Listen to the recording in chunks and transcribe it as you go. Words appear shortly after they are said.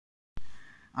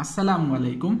Assalamu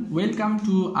alaikum. Welcome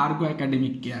to ERGO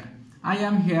Academic Care. I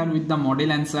am here with the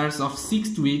model answers of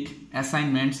 6th week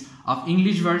assignments of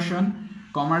English version,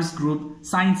 Commerce Group,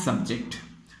 Science subject.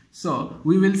 So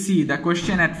we will see the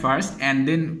question at first and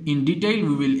then in detail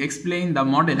we will explain the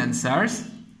model answers.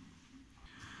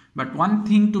 But one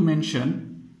thing to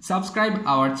mention, subscribe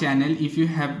our channel if you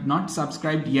have not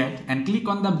subscribed yet and click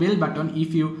on the bell button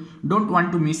if you don't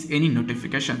want to miss any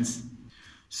notifications.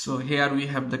 So here we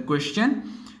have the question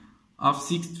of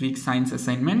 6th week science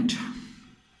assignment,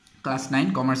 class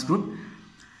 9 commerce group.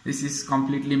 This is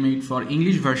completely made for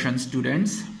English version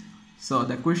students. So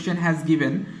the question has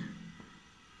given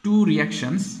two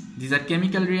reactions. These are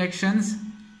chemical reactions.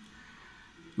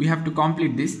 We have to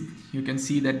complete this. You can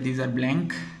see that these are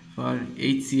blank for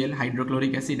HCl,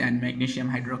 hydrochloric acid, and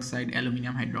magnesium hydroxide,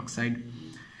 aluminum hydroxide.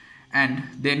 And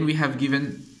then we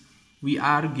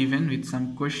are given with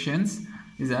some questions.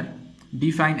 These are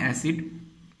define acid.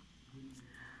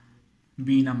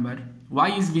 B number.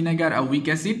 Why is vinegar a weak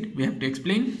acid? We have to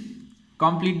explain.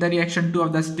 Complete the reaction 2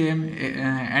 of the stem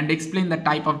and explain the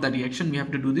type of the reaction. We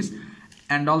have to do this.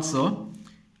 And also,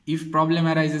 if problem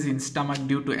arises in stomach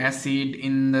due to acid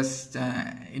in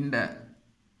the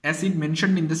acid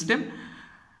mentioned in the stem,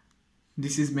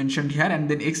 this is mentioned here, and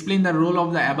then explain the role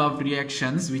of the above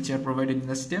reactions which are provided in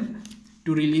the stem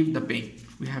to relieve the pain.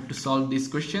 We have to solve these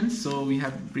questions. So we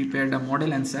have prepared a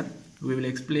model answer. We will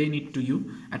explain it to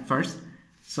you at first.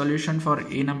 Solution for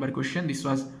A number question. This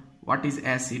was what is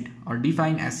acid or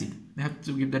define acid. You have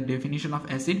to give the definition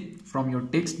of acid from your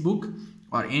textbook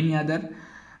or any other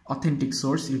authentic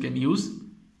source you can use.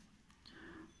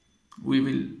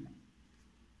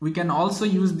 We can also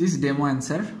use this demo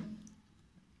answer.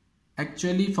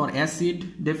 Actually, for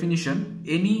acid definition,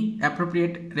 any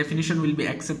appropriate definition will be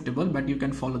acceptable, but you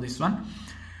can follow this one.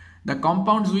 The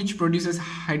compounds which produces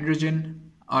hydrogen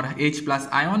or H plus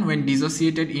ion when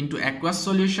dissociated into aqueous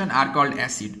solution are called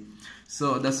acid.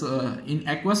 So in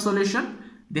aqueous solution,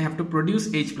 they have to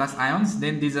produce H plus ions,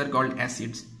 then these are called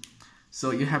acids.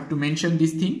 So you have to mention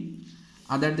this thing.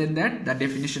 Other than that, the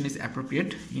definition is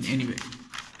appropriate in any way.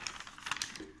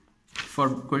 For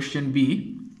question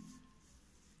B,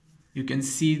 you can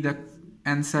see the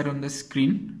answer on the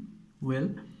screen. Well,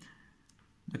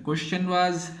 the question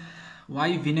was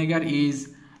why vinegar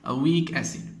is a weak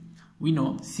acid. We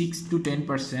know 6 to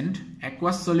 10%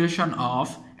 aqueous solution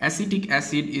of acetic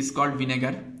acid is called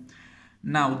vinegar.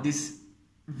 Now this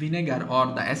vinegar or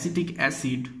the acetic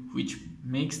acid which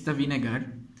makes the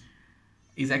vinegar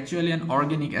is actually an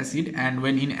organic acid, and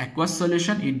when in aqueous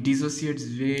solution it dissociates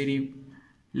very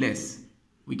less.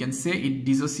 We can say it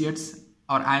dissociates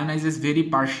or ionizes very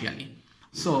partially.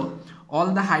 So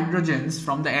all the hydrogens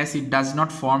from the acid does not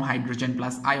form hydrogen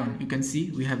plus ion. You can see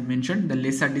we have mentioned the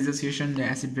lesser dissociation, the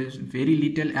acid has very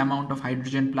little amount of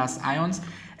hydrogen plus ions.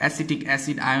 Acetic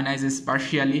acid ionizes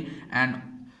partially, and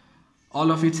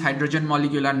all of its hydrogen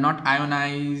molecule are not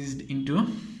ionized.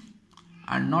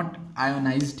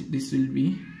 This will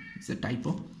be, it's a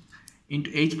typo,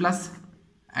 into H plus,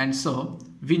 and so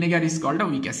vinegar is called a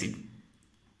weak acid.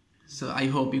 So I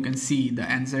hope you can see the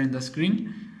answer in the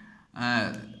screen.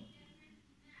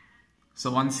 So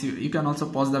once you can also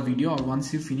pause the video, or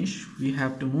once you finish, we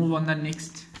have to move on the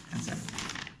next answer.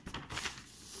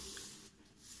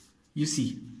 You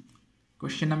see,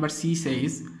 question number C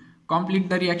says, complete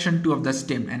the reaction 2 of the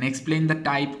stem and explain the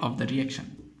type of the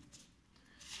reaction.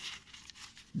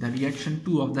 The reaction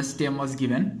 2 of the stem was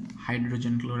given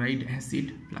hydrogen chloride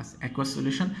acid plus aqueous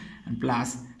solution and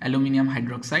plus aluminum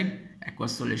hydroxide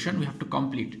aqueous solution. We have to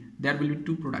complete. There will be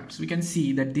two products. We can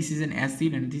see that this is an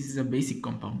acid and this is a basic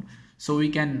compound. So we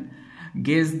can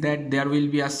guess that there will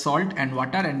be a salt and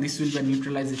water, and this will be a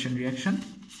neutralization reaction.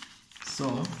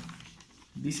 So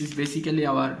this is basically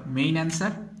our main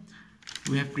answer.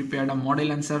 We have prepared a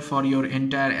model answer for your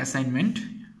entire assignment.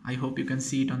 I hope you can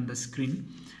see it on the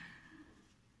screen.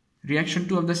 Reaction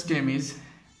 2 of the stem is,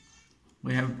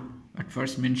 we have at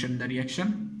first mentioned the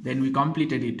reaction, then we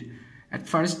completed it. At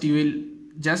first you will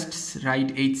just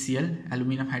write HCl,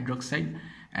 aluminum hydroxide,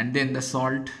 and then the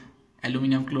salt,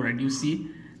 aluminum chloride. You see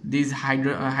these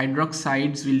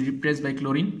hydroxides will replaced by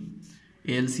chlorine,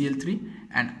 AlCl3,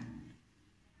 and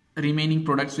remaining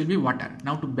products will be water.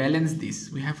 Now to balance this,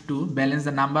 we have to balance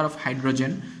the number of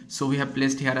hydrogen. So we have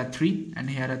placed here a 3 and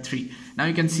here a 3. Now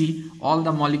you can see all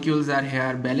the molecules are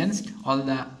here balanced, all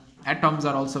the atoms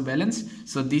are also balanced.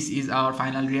 So this is our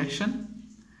final reaction.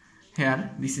 Here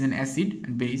this is an acid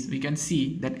and base. We can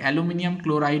see that aluminum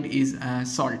chloride is a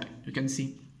salt. You can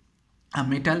see a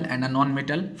metal and a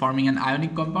non-metal forming an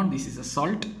ionic compound. This is a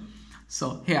salt.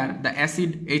 So here the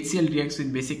acid HCl reacts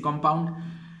with basic compound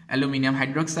aluminium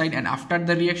hydroxide, and after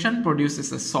the reaction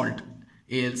produces a salt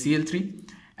AlCl3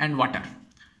 and water.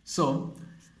 So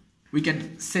we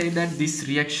can say that this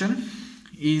reaction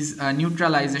is a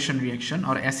neutralization reaction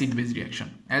or acid-base reaction.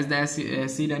 As the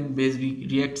acid and base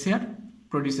reacts here,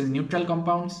 produces neutral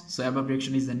compounds, so above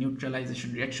reaction is the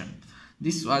neutralization reaction.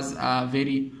 This was a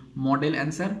very model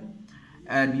answer,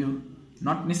 and you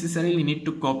not necessarily need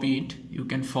to copy it. You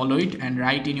can follow it and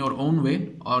write in your own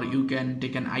way, or you can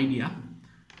take an idea,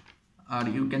 or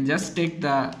you can just take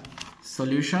the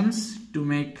solutions to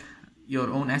make your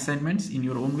own assignments in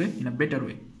your own way, in a better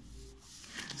way.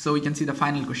 So we can see the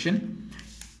final question.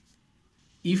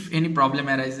 If any problem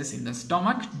arises in the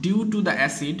stomach due to the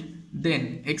acid,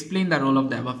 then explain the role of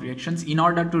the above reactions in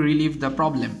order to relieve the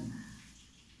problem.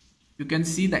 You can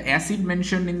see the acid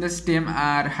mentioned in the stem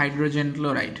are hydrogen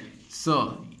chloride.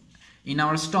 So in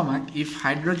our stomach, if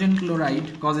hydrogen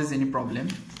chloride causes any problem,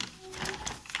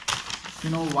 you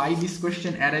know why this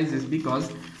question arises,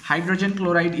 because hydrogen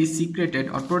chloride is secreted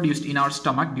or produced in our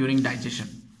stomach during digestion.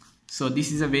 So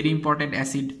this is a very important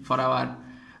acid for our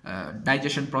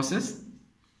digestion process.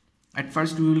 At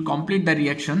first we will complete the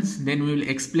reactions, then we will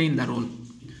explain the role.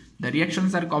 The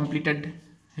reactions are completed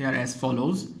here as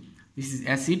follows. This is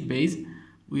acid base.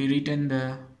 We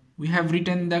have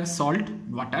written the salt,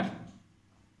 water.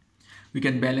 We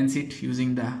can balance it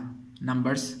using the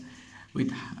numbers.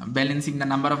 With balancing the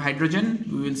number of hydrogen,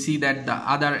 we will see that the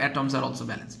other atoms are also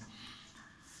balanced.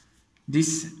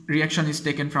 This reaction is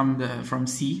taken from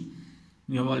C.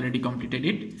 We have already completed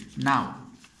it. Now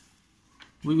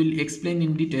we will explain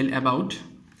in detail about,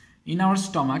 in our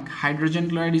stomach hydrogen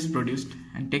chloride is produced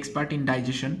and takes part in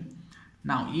digestion.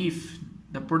 Now if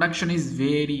the production is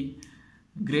very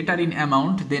greater in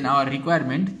amount than our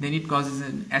requirement, then it causes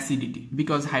an acidity,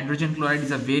 because hydrogen chloride is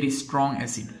a very strong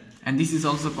acid and this is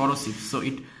also corrosive, so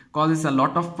it causes a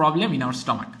lot of problem in our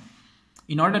stomach.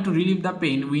 In order to relieve the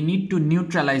pain, we need to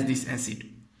neutralize this acid.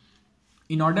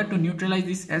 In order to neutralize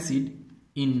this acid,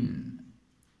 in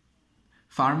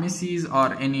pharmacies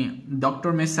or any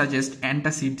doctor may suggest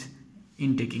antacid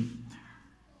intaking.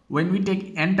 When we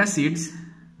take antacids,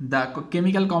 the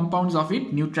chemical compounds of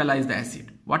it neutralize the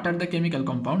acid. What are the chemical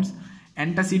compounds?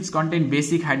 Antacids contain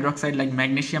basic hydroxide like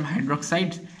magnesium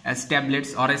hydroxide as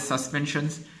tablets or as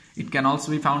suspensions. It can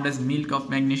also be found as milk of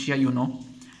magnesia, you know.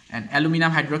 And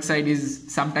aluminum hydroxide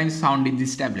is sometimes found in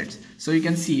these tablets. So you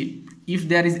can see, if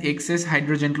there is excess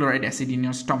hydrogen chloride acid in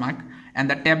your stomach and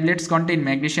the tablets contain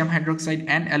magnesium hydroxide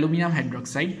and aluminum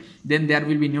hydroxide, then there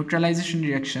will be neutralization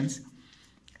reactions.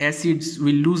 Acids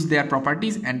will lose their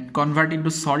properties and convert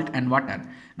into salt and water.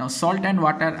 Now salt and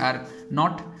water are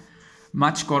not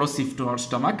much corrosive to our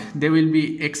stomach. They will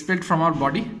be expelled from our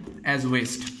body as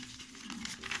waste.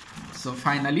 So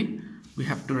finally we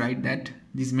have to write that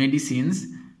these medicines,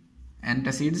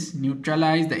 antacids,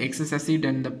 neutralize the excess acid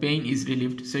and the pain is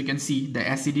relieved. So you can see the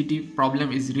acidity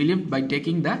problem is relieved by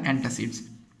taking the antacids.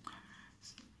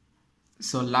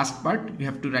 So last part, we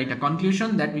have to write a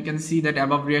conclusion that we can see that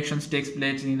above reactions takes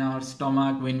place in our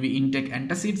stomach when we intake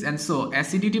antacids, and so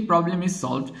acidity problem is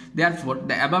solved. Therefore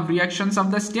the above reactions of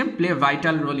the stem play a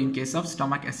vital role in case of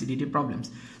stomach acidity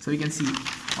problems. So we can see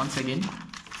once again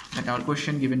that our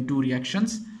question given two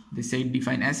reactions. They said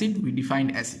define acid, we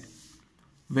defined acid.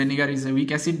 Vinegar is a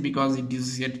weak acid because it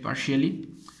dissociates partially.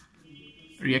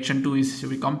 Reaction 2 is to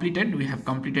be completed. We have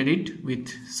completed it with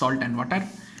salt and water.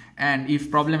 And if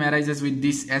problem arises with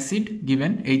this acid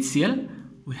given HCl,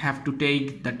 we have to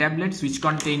take the tablets which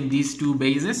contain these two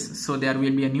bases. So there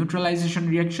will be a neutralization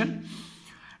reaction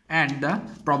and the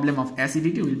problem of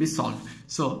acidity will be solved.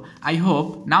 So I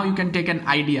hope now you can take an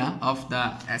idea of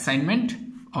the assignment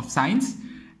of science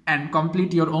and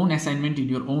complete your own assignment in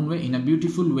your own way, in a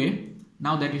beautiful way.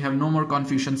 Now that you have no more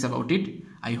confusions about it,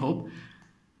 I hope.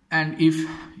 And if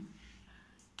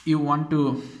you want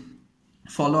to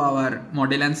follow our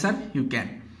model answer, you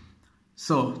can.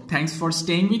 So thanks for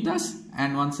staying with us,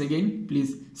 and once again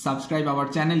please subscribe our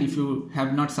channel if you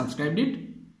have not subscribed it,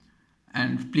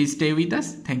 and please stay with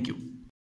us. Thank you.